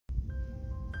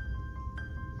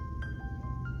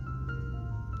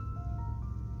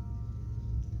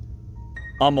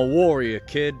I'm a warrior,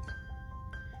 kid.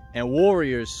 And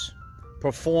warriors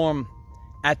perform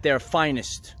at their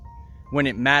finest when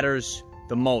it matters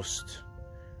the most.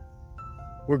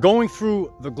 We're going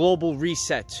through the global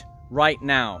reset right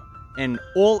now, and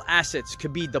all assets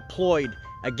could be deployed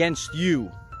against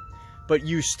you, but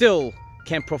you still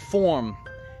can perform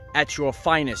at your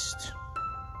finest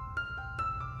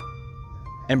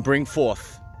and bring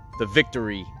forth the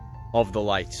victory of the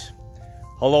light.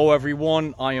 Hello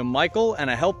everyone, I am Michael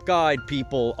and I help guide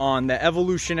people on the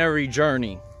evolutionary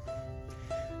journey.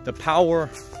 The power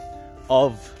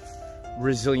of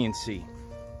resiliency.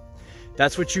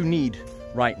 That's what you need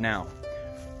right now.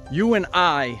 You and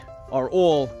I are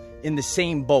all in the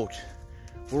same boat.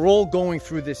 We're all going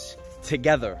through this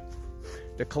together.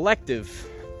 The collective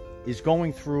is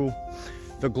going through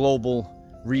the global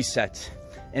reset.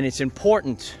 And it's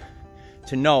important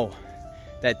to know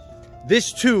that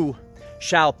this too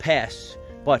shall pass.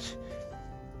 But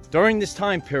during this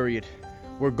time period,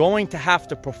 we're going to have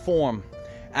to perform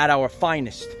at our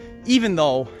finest, even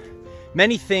though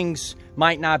many things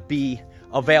might not be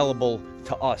available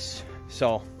to us.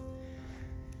 So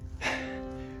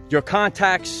your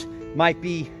contacts might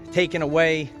be taken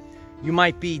away. You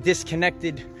might be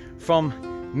disconnected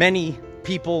from many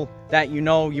people that you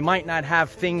know. You might not have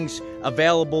things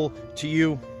available to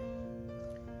you.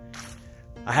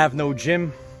 I have no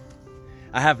gym.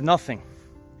 I have nothing.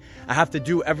 I have to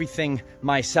do everything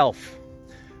myself.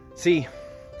 See,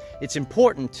 it's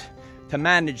important to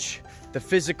manage the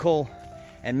physical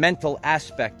and mental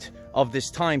aspect of this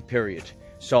time period.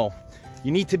 So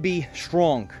you need to be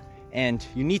strong and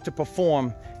you need to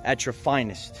perform at your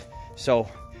finest. So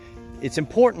it's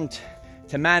important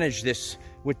to manage this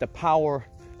with the power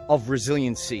of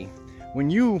resiliency. When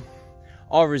you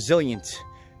are resilient,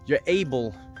 you're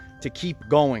able to keep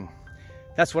going.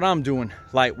 That's what I'm doing,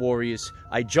 Light Warriors.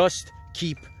 I just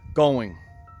keep going.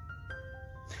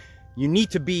 You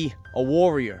need to be a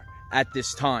warrior at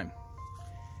this time.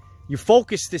 You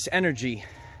focus this energy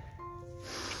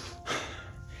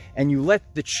and you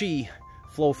let the chi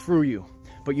flow through you.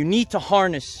 But you need to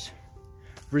harness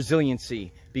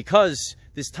resiliency because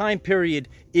this time period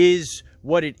is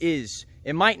what it is.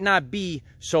 It might not be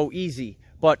so easy,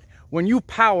 but when you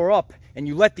power up and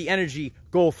you let the energy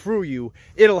go through you,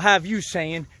 it'll have you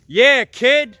saying, "Yeah,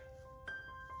 kid."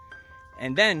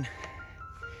 And then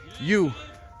you,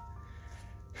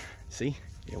 see,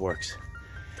 it works.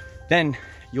 Then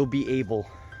you'll be able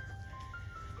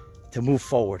to move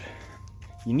forward.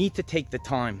 You need to take the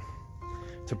time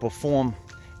to perform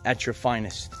at your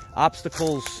finest.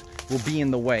 Obstacles will be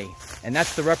in the way, and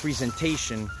that's the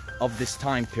representation of this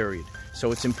time period.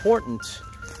 So it's important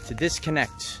to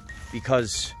disconnect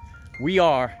because we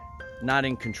are not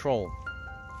in control.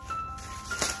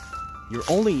 You're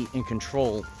only in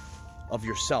control of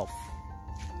yourself.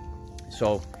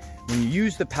 So when you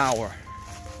use the power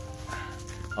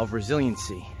of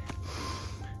resiliency,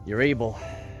 you're able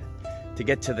to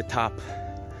get to the top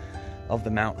of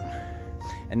the mountain.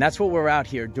 And that's what we're out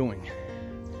here doing.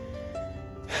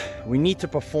 We need to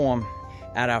perform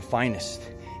at our finest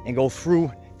and go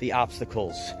through the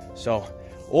obstacles. So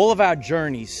all of our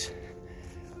journeys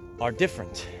are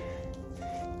different,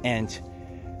 and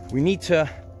we need to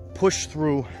push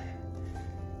through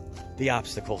the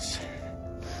obstacles.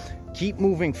 Keep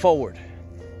moving forward.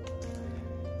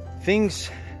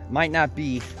 Things might not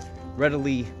be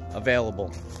readily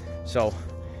available, so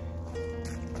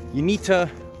you need to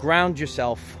ground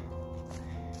yourself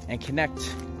and connect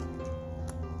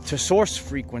to source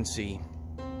frequency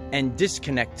and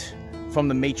disconnect from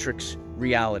the matrix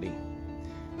reality.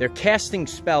 They're casting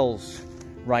spells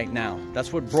right now.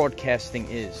 That's what broadcasting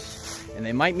is. And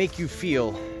they might make you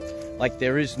feel like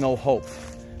there is no hope.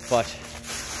 But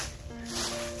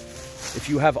if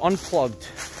you have unplugged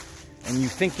and you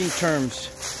think in terms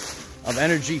of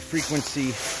energy,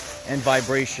 frequency, and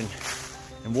vibration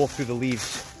and walk through the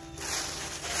leaves,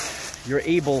 you're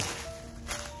able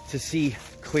to see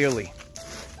clearly.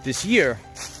 This year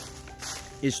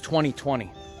is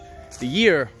 2020, the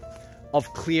year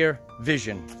of clear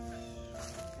vision.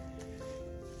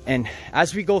 And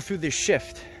as we go through this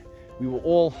shift, we will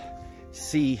all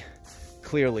see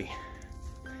clearly.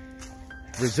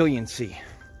 Resiliency.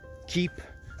 Keep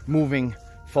moving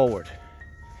forward.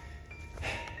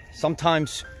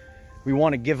 Sometimes we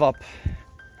want to give up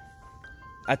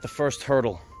at the first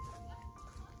hurdle,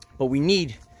 but we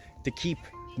need to keep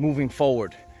moving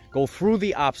forward. Go through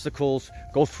the obstacles,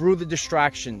 go through the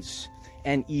distractions,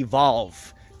 and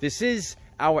evolve. This is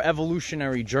our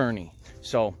evolutionary journey.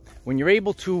 So when you're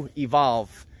able to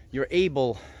evolve, you're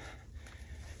able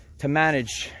to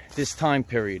manage this time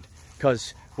period,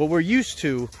 because what we're used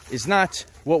to is not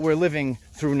what we're living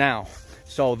through now.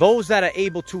 So those that are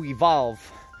able to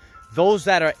evolve, those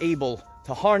that are able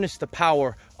to harness the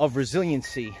power of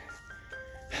resiliency,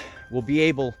 will be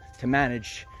able to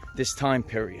manage this time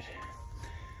period.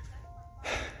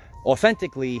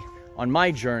 Authentically, on my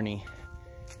journey,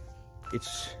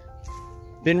 it's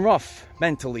been rough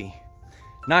mentally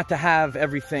not to have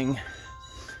everything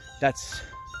that's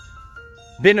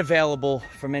been available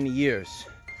for many years.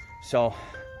 So,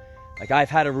 like,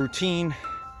 I've had a routine,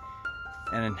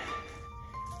 and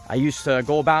I used to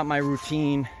go about my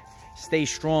routine, stay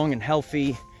strong and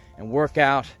healthy, and work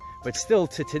out, but still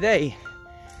to today,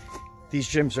 these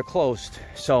gyms are closed.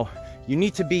 So you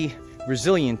need to be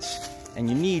resilient, and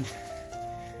you need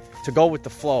to go with the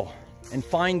flow and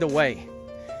find a way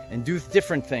and do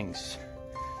different things.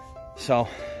 So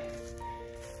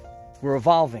we're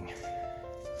evolving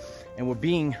and we're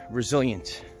being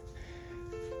resilient.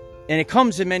 And it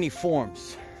comes in many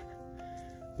forms,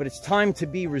 but it's time to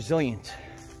be resilient,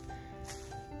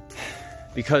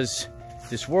 because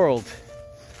this world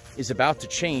is about to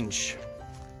change,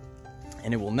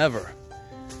 and it will never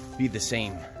be the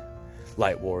same,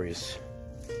 light warriors.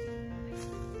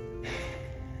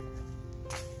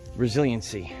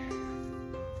 Resiliency.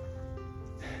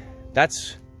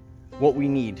 That's what we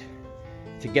need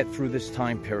to get through this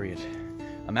time period.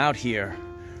 I'm out here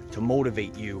to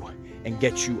motivate you and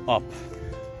get you up.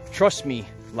 Trust me,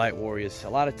 light warriors, a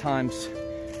lot of times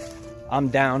I'm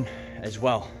down as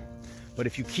well. But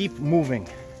if you keep moving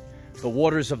the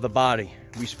waters of the body,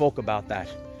 we spoke about that.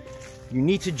 You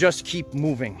need to just keep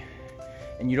moving,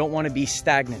 and you don't want to be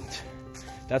stagnant.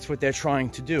 That's what they're trying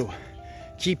to do.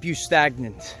 Keep you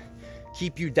stagnant,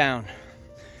 keep you down.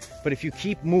 But if you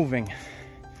keep moving,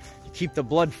 you keep the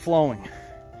blood flowing,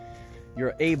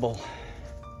 you're able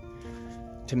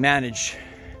to manage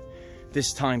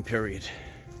this time period.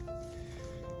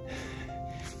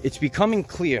 It's becoming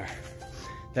clear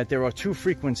that there are two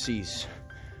frequencies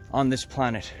on this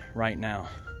planet right now: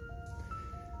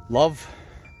 love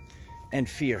and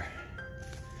fear.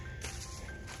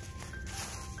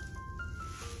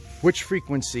 Which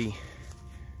frequency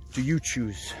do you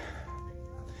choose?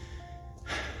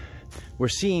 We're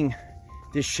seeing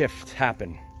this shift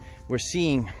happen. We're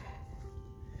seeing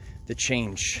the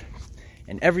change,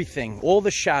 and everything, all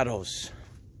the shadows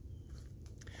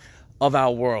of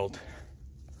our world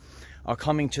are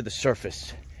coming to the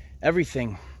surface.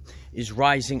 Everything is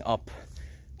rising up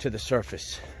to the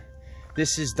surface.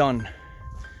 This is done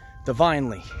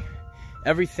divinely.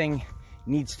 Everything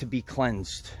needs to be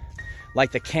cleansed.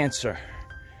 Like the cancer.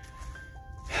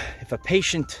 If a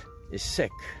patient is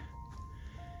sick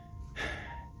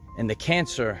and the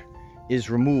cancer is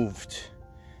removed,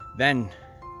 then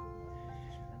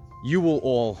you will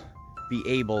all be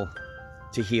able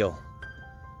to heal.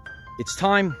 It's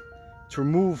time to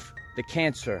remove the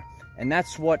cancer, and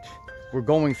that's what we're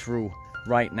going through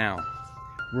right now.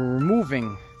 We're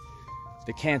removing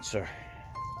the cancer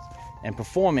and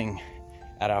performing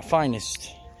at our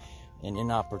finest in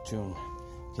inopportune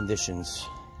conditions.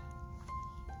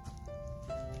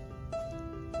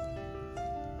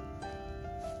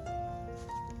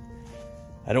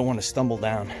 I don't want to stumble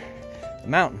down the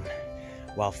mountain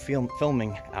while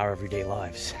filming our everyday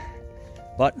lives.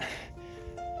 But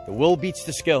the will beats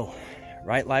the skill,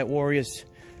 right, light warriors?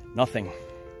 Nothing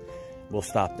will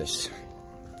stop this.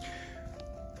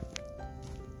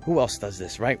 Who else does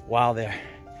this, right, while they're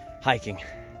hiking?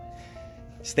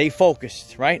 Stay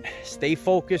focused, right? Stay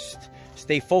focused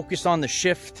on the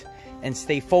shift, and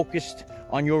stay focused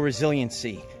on your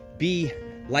resiliency. Be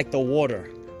like the water,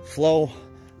 flow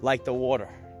like the water.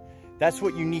 That's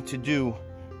what you need to do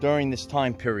during this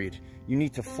time period. You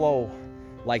need to flow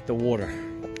like the water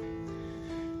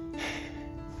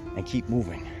and keep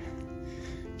moving,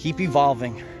 keep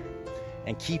evolving,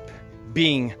 and keep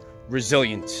being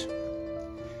resilient.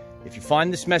 If you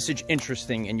find this message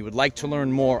interesting and you would like to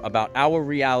learn more about our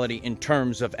reality in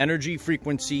terms of energy,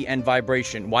 frequency, and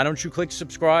vibration, why don't you click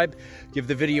subscribe, give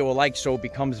the video a like so it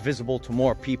becomes visible to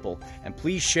more people, and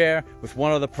please share with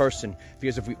one other person,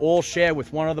 because if we all share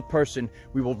with one other person,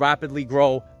 we will rapidly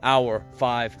grow our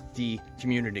 5D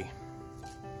community.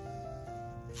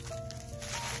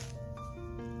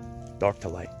 Dark to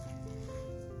light.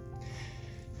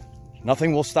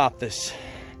 Nothing will stop this.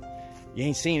 You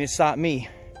ain't seen it stop me.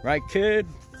 Right, kid?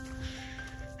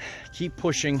 Keep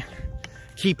pushing,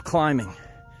 keep climbing,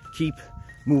 keep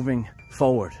moving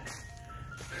forward.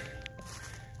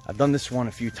 I've done this one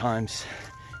a few times,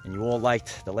 and you all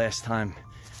liked the last time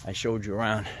I showed you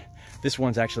around. This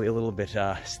one's actually a little bit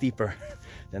steeper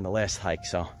than the last hike,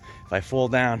 so if I fall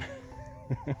down,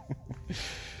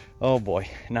 Oh boy,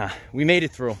 nah, we made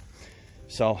it through.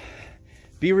 So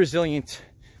be resilient,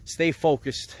 stay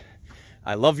focused.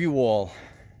 I love you all.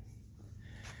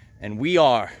 And we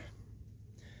are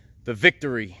the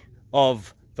victory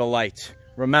of the light.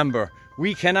 Remember,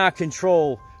 we cannot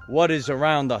control what is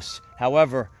around us.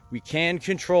 However, we can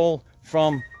control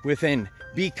from within.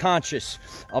 Be conscious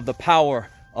of the power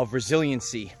of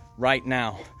resiliency right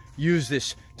now. Use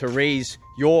this to raise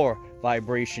your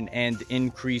vibration and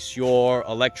increase your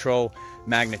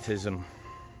electromagnetism.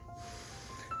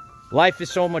 Life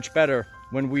is so much better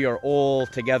when we are all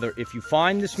together. If you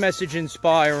find this message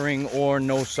inspiring or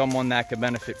know someone that could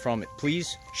benefit from it,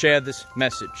 please share this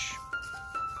message.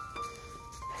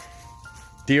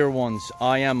 Dear ones,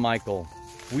 I am Michael.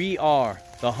 We are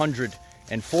the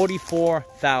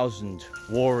 144,000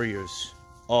 warriors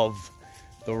of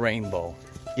the rainbow.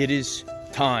 It is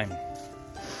time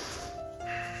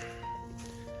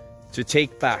to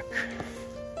take back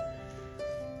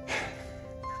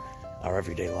our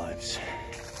everyday lives.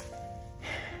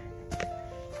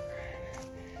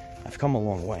 I've come a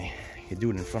long way. You do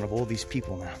it in front of all these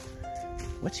people now.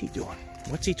 What's he doing?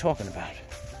 What's he talking about?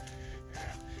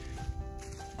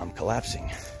 I'm collapsing.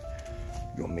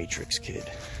 You're a Matrix kid.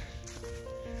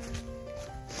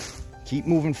 Keep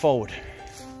moving forward.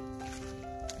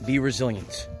 Be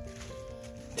resilient.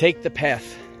 Take the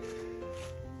path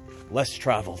less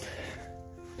traveled.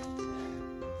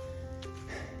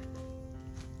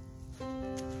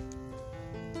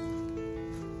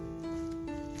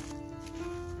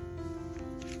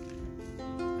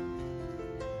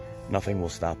 Nothing will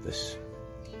stop this.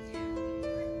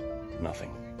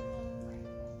 Nothing.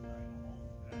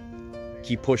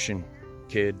 Keep pushing,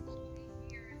 kid.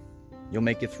 You'll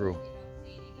make it through.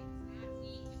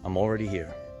 I'm already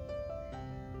here.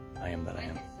 I am that I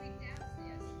am.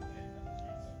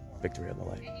 Victory of the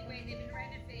light.